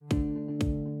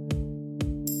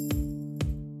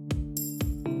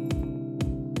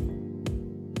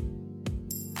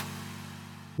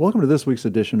Welcome to this week's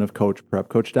edition of Coach Prep.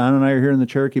 Coach Don and I are here in the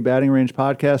Cherokee Batting Range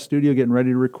podcast studio getting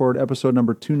ready to record episode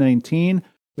number 219.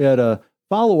 We had a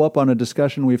follow-up on a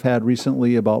discussion we've had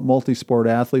recently about multi-sport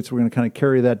athletes. We're going to kind of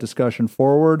carry that discussion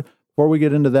forward. Before we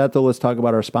get into that, though, let's talk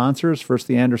about our sponsors. First,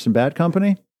 the Anderson Bat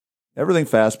Company. Everything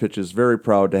Fast Pitch is very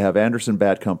proud to have Anderson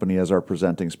Bat Company as our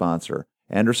presenting sponsor.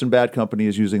 Anderson Bat Company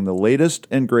is using the latest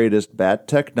and greatest bat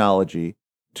technology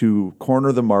to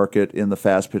corner the market in the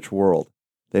fast pitch world.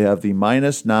 They have the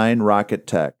 -9 Rocket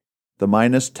Tech, the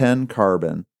 -10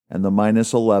 Carbon, and the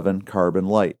 -11 Carbon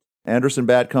Light. Anderson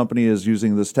Bat Company is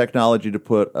using this technology to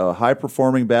put a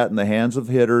high-performing bat in the hands of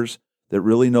hitters that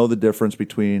really know the difference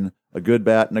between a good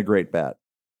bat and a great bat.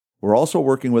 We're also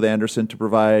working with Anderson to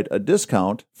provide a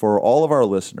discount for all of our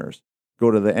listeners.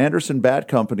 Go to the Anderson Bat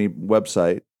Company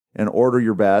website and order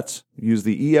your bats. Use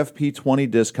the EFP20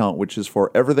 discount, which is for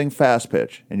everything fast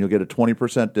pitch, and you'll get a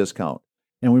 20% discount.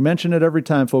 And we mention it every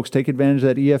time, folks. Take advantage of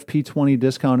that EFP20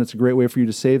 discount. It's a great way for you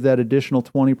to save that additional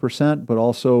 20%, but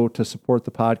also to support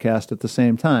the podcast at the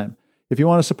same time. If you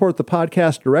want to support the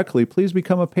podcast directly, please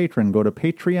become a patron. Go to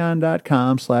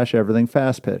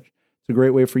patreon.com/everythingfastpitch. It's a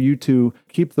great way for you to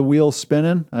keep the wheels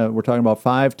spinning. We're talking about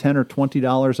 $5, $10, or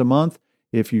 $20 a month.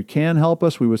 If you can help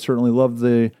us, we would certainly love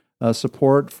the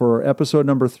support. For episode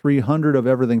number 300 of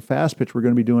Everything Fast Pitch, we're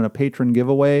going to be doing a patron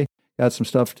giveaway. Got some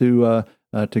stuff to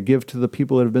give to the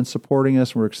people that have been supporting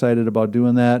us. We're excited about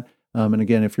doing that. And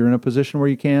again, if you're in a position where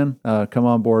you can, come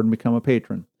on board and become a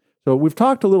patron. So we've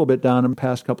talked a little bit, Don, in the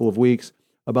past couple of weeks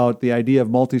about the idea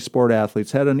of multi-sport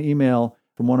athletes. Had an email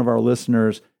from one of our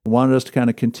listeners who wanted us to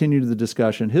kind of continue the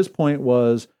discussion. His point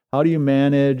was, how do you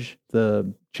manage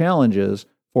the challenges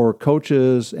for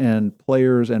coaches and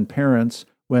players and parents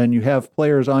when you have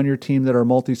players on your team that are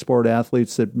multi-sport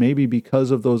athletes that maybe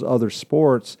because of those other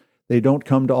sports, they don't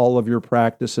come to all of your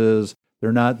practices.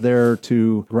 They're not there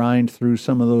to grind through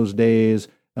some of those days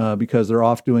because they're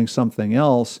off doing something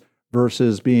else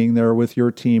versus being there with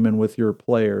your team and with your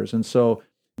players. And so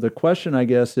the question, I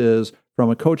guess, is from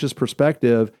a coach's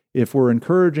perspective, if we're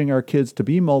encouraging our kids to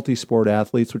be multi-sport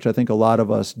athletes, which I think a lot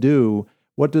of us do,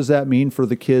 what does that mean for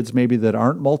the kids maybe that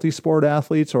aren't multi-sport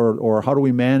athletes, or how do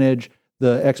we manage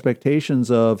the expectations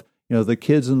of the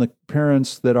kids and the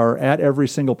parents that are at every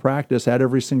single practice, at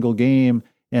every single game,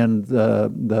 and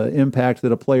the impact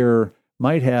that a player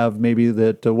might have maybe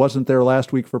that wasn't there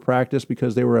last week for practice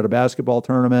because they were at a basketball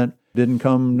tournament, didn't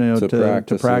come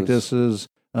to practices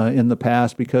in the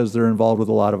past because they're involved with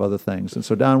a lot of other things. And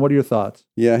so, Don, what are your thoughts?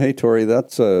 Yeah, hey, Tori,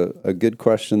 that's a good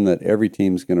question that every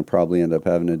team's going to probably end up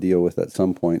having to deal with at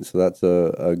some point. So that's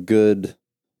a good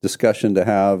discussion to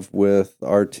have with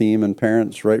our team and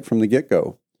parents right from the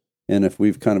get-go. And if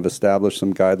we've kind of established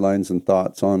some guidelines and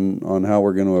thoughts on how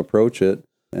we're going to approach it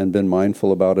and been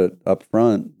mindful about it up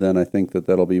front, then I think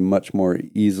that'll be much more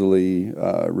easily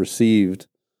received,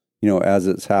 as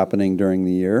it's happening during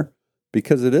the year,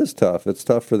 because it is tough. It's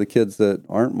tough for the kids that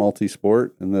aren't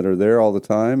multi-sport and that are there all the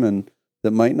time and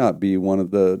that might not be one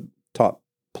of the top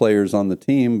players on the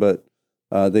team, but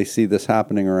they see this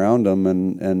happening around them.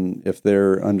 And if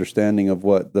they're understanding of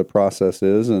what the process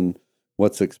is and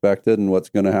what's expected and what's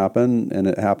going to happen, and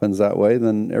it happens that way,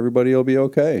 then everybody will be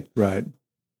okay. Right.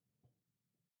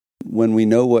 When we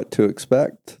know what to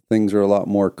expect, things are a lot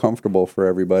more comfortable for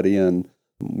everybody, and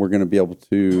we're going to be able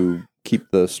to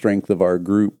keep the strength of our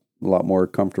group a lot more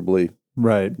comfortably.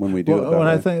 Right. When we do it that way.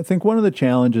 I think one of the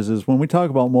challenges is when we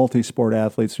talk about multi-sport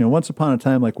athletes, once upon a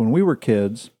time, like when we were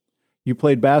kids, you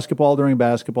played basketball during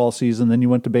basketball season, then you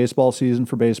went to baseball season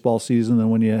for baseball season,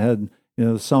 then when you had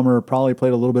the summer, probably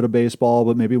played a little bit of baseball,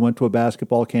 but maybe went to a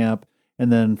basketball camp.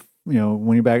 And then,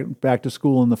 when you're back to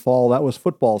school in the fall, that was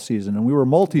football season. And we were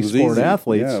multi-sport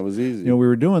athletes. Yeah, it was easy. We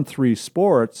were doing 3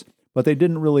 sports, but they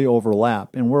didn't really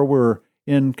overlap. And where we're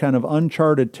in kind of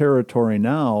uncharted territory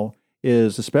now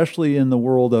is, especially in the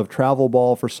world of travel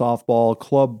ball for softball,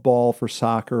 club ball for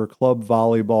soccer, club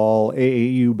volleyball,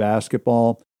 AAU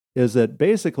basketball, is that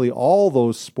basically all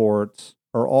those sports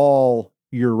are all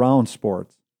year-round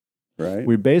sports. Right.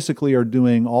 We basically are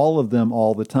doing all of them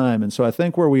all the time. And so I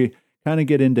think where we kind of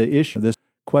get into this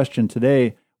question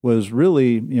today was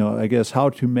really, I guess, how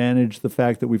to manage the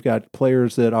fact that we've got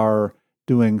players that are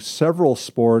doing several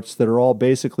sports that are all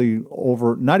basically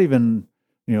over, not even,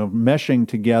 meshing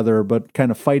together, but kind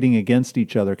of fighting against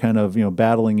each other, kind of,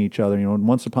 battling each other. And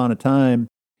once upon a time,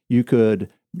 you could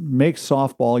make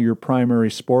softball your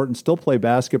primary sport and still play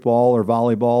basketball or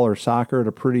volleyball or soccer at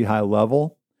a pretty high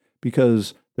level,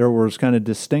 because there was kind of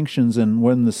distinctions in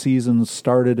when the seasons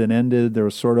started and ended. There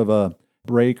was sort of a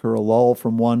break or a lull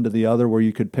from one to the other where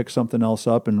you could pick something else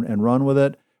up and run with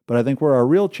it. But I think where our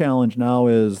real challenge now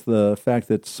is the fact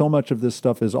that so much of this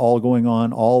stuff is all going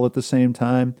on all at the same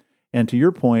time. And to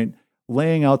your point,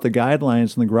 laying out the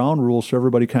guidelines and the ground rules so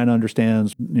everybody kind of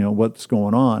understands, what's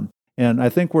going on. And I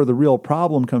think where the real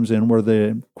problem comes in, where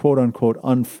the quote unquote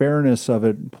unfairness of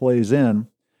it plays in,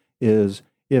 is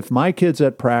if my kid's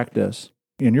at practice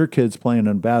and your kid's playing in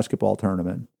a basketball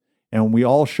tournament, and we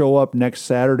all show up next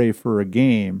Saturday for a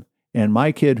game, and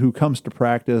my kid who comes to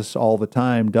practice all the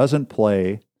time doesn't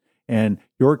play, and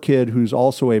your kid who's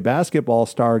also a basketball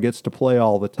star gets to play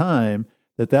all the time,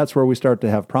 that's where we start to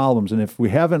have problems. And if we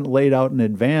haven't laid out in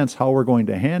advance how we're going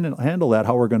to handle that,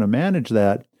 how we're going to manage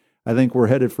that, I think we're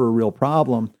headed for a real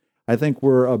problem. I think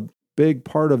where a big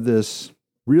part of this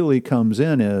really comes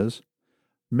in is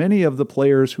many of the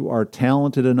players who are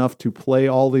talented enough to play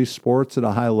all these sports at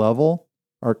a high level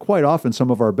are quite often some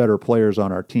of our better players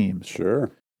on our teams.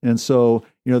 Sure. And so,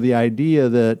 the idea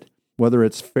that whether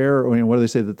it's fair, what do they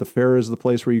say, that the fair is the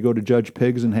place where you go to judge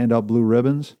pigs and hand out blue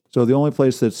ribbons? So the only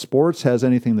place that sports has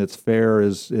anything that's fair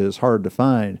is hard to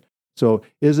find. So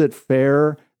is it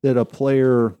fair that a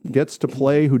player gets to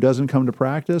play who doesn't come to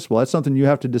practice? Well, that's something you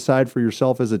have to decide for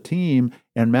yourself as a team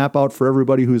and map out for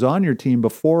everybody who's on your team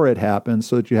before it happens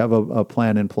so that you have a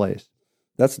plan in place.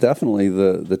 That's definitely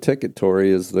the ticket, Tori,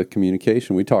 is the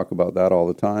communication. We talk about that all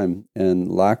the time.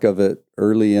 And lack of it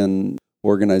early in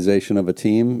organization of a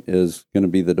team is going to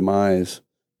be the demise.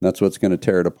 That's what's going to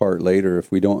tear it apart later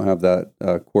if we don't have that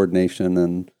coordination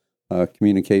and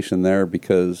communication there,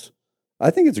 because I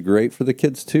think it's great for the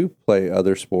kids to play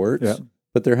other sports,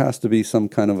 but there has to be some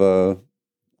kind of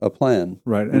a plan.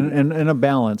 Right, and a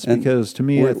balance, because to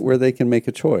me... Where they can make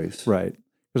a choice. Right,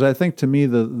 because I think to me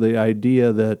the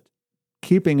idea that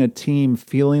keeping a team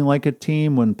feeling like a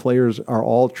team when players are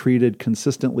all treated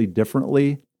consistently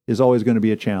differently is always going to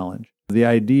be a challenge. The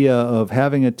idea of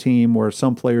having a team where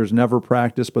some players never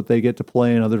practice, but they get to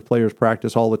play, and other players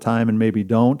practice all the time and maybe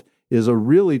don't, is a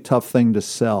really tough thing to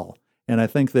sell. And I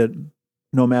think that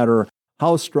no matter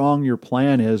how strong your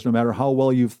plan is, no matter how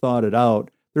well you've thought it out,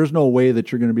 there's no way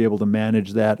that you're going to be able to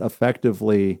manage that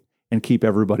effectively and keep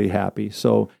everybody happy.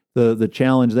 So the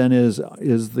challenge then is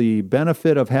the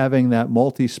benefit of having that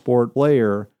multi-sport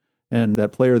player, and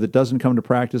that player that doesn't come to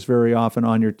practice very often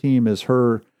on your team, is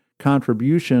her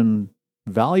contribution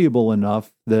valuable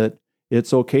enough that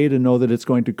it's okay to know that it's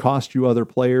going to cost you other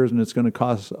players and it's going to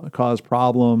cause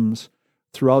problems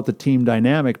throughout the team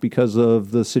dynamic because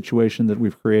of the situation that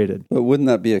we've created. But wouldn't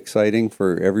that be exciting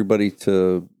for everybody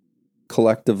to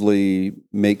collectively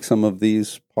make some of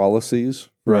these policies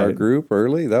for our group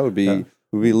early? That would be,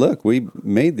 look, we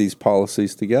made these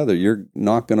policies together. You're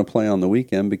not going to play on the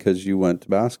weekend because you went to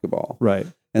basketball. Right.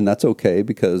 And that's okay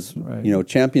because,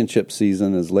 championship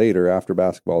season is later after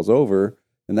basketball's over,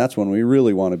 and that's when we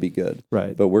really want to be good.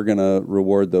 Right. But we're going to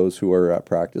reward those who are at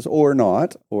practice or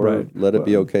not, or let it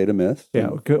be okay to miss.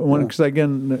 Yeah. Because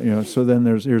again, so then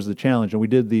here's the challenge. And we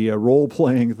did the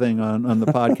role-playing thing on the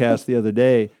podcast the other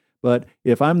day. But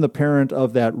if I'm the parent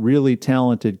of that really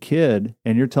talented kid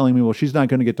and you're telling me, well, she's not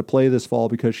going to get to play this fall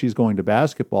because she's going to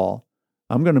basketball,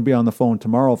 I'm going to be on the phone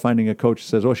tomorrow finding a coach that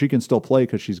says, oh, she can still play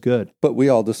because she's good. But we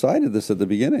all decided this at the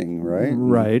beginning, right?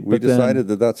 Right. We decided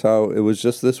that that's how it was,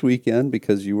 just this weekend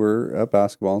because you were at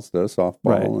basketball instead of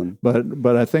softball. Right.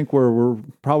 But I think we're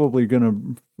probably going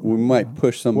to... We might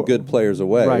push some good players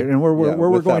away. Right. And where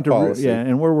we're going to...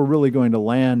 and where we're really going to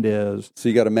land is... So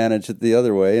you got to manage it the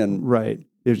other way. And right.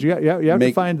 Is you have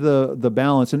to find the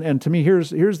balance. And to me,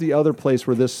 here's the other place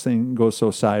where this thing goes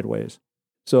so sideways.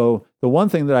 So the one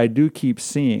thing that I do keep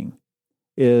seeing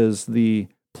is the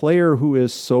player who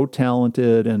is so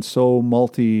talented and so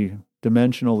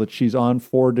multi-dimensional that she's on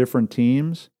 4 different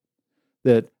teams,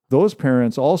 that those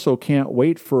parents also can't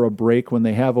wait for a break when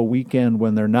they have a weekend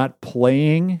when they're not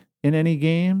playing in any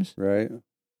games. Right.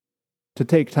 To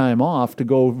take time off to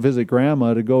go visit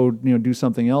grandma, to go do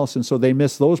something else. And so they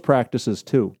miss those practices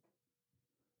too.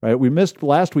 Right? We missed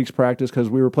last week's practice because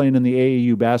we were playing in the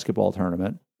AAU basketball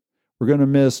tournament. We're going to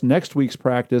miss next week's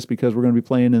practice because we're going to be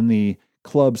playing in the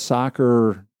club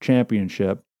soccer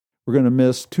championship. We're going to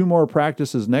miss 2 more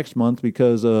practices next month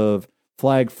because of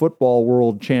flag football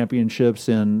world championships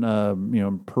in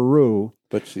Peru.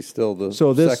 But she's still the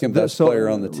second best player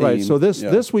on the team. Right. So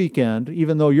this weekend,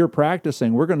 even though you're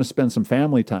practicing, we're going to spend some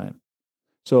family time.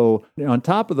 So on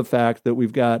top of the fact that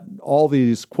we've got all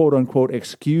these quote unquote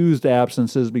excused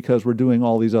absences because we're doing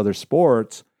all these other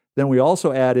sports, then we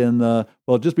also add in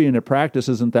just being at practice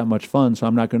isn't that much fun, so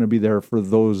I'm not going to be there for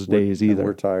those days either.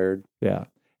 We're tired. Yeah.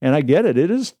 And I get it.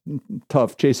 It is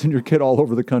tough chasing your kid all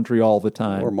over the country all the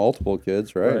time. Or multiple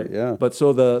kids, right? Yeah. But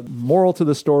so the moral to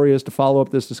the story is, to follow up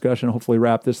this discussion, hopefully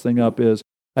wrap this thing up, is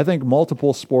I think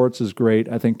multiple sports is great.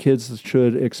 I think kids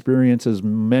should experience as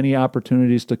many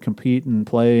opportunities to compete and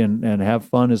play and have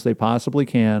fun as they possibly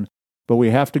can. But we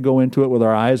have to go into it with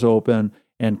our eyes open,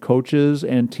 and coaches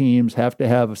and teams have to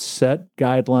have set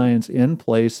guidelines in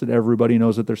place that everybody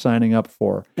knows that they're signing up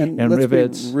for. And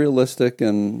let's be realistic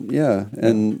and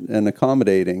and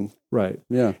accommodating. Right.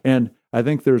 Yeah. And I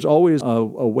think there's always a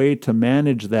way to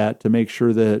manage that to make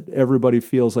sure that everybody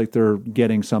feels like they're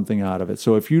getting something out of it.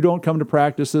 So if you don't come to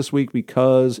practice this week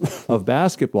because of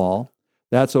basketball,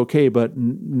 that's okay. But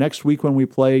next week when we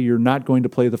play, you're not going to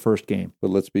play the first game.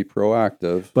 But let's be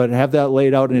proactive. But have that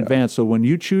laid out in advance. So when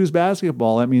you choose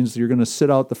basketball, that means you're going to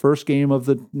sit out the first game of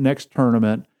the next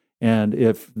tournament. And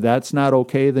if that's not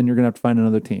okay, then you're going to have to find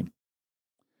another team.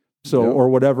 So, or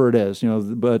whatever it is,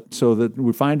 but so that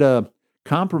we find a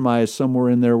compromise somewhere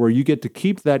in there where you get to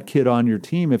keep that kid on your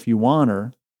team if you want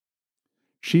her.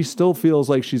 She still feels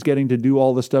like she's getting to do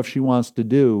all the stuff she wants to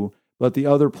do, but the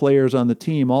other players on the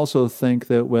team also think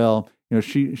that, well,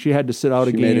 she had to sit out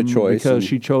a game because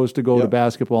she chose to go to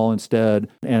basketball instead,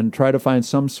 and try to find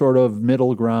some sort of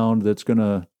middle ground that's going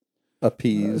to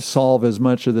appease, solve as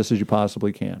much of this as you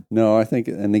possibly can. No, I think,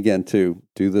 and again, too,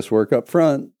 do this work up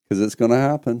front. Because it's going to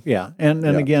happen. Yeah, and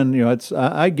again, it's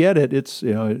I get it. It's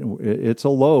it's a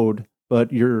load, but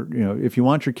if you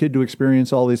want your kid to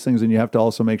experience all these things, then you have to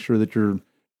also make sure that you're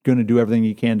going to do everything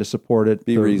you can to support it,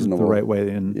 be reasonable, the right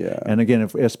way. And again,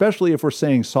 especially if we're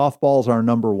saying softball's our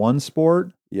number one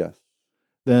sport,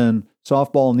 then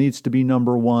softball needs to be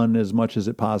number one as much as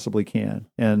it possibly can.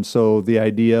 And so the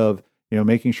idea of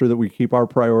making sure that we keep our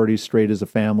priorities straight as a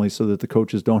family so that the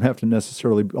coaches don't have to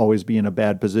necessarily always be in a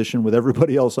bad position with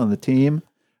everybody else on the team.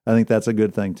 I think that's a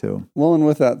good thing too. Well, and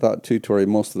with that thought too, Tori,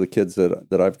 most of the kids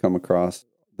that I've come across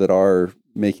that are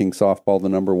making softball the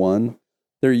number one,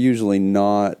 they're usually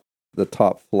not the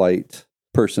top flight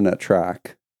person at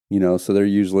track, so they're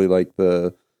usually like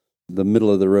the middle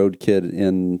of the road kid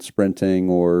in sprinting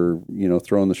or,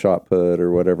 throwing the shot put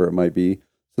or whatever it might be.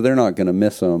 So they're not going to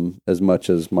miss them as much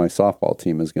as my softball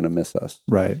team is going to miss us,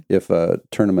 right? If a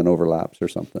tournament overlaps or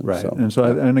something, right?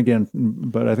 And again,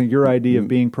 but I think your idea of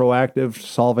being proactive,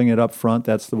 solving it up front,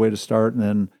 that's the way to start, and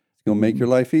then it'll make your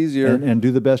life easier, and do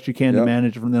the best you can to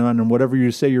manage from then on. And whatever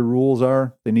you say your rules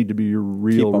are, they need to be your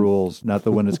real rules, not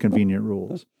the when it's convenient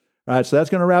rules. All right, so that's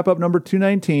going to wrap up number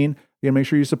 219. Again, make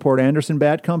sure you support Anderson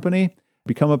Bat Company.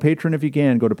 Become a patron if you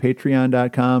can. Go to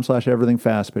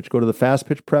patreon.com/everythingfastpitch. Go to the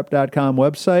fastpitchprep.com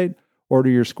website. Order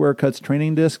your Square Cuts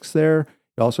training discs there.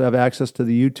 You also have access to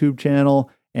the YouTube channel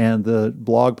and the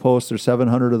blog posts. There's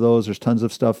 700 of those. There's tons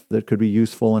of stuff that could be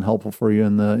useful and helpful for you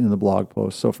in the blog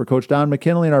posts. So for Coach Don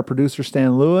McKinley and our producer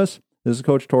Stan Lewis, this is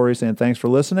Coach Tori saying thanks for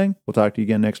listening. We'll talk to you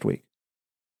again next week.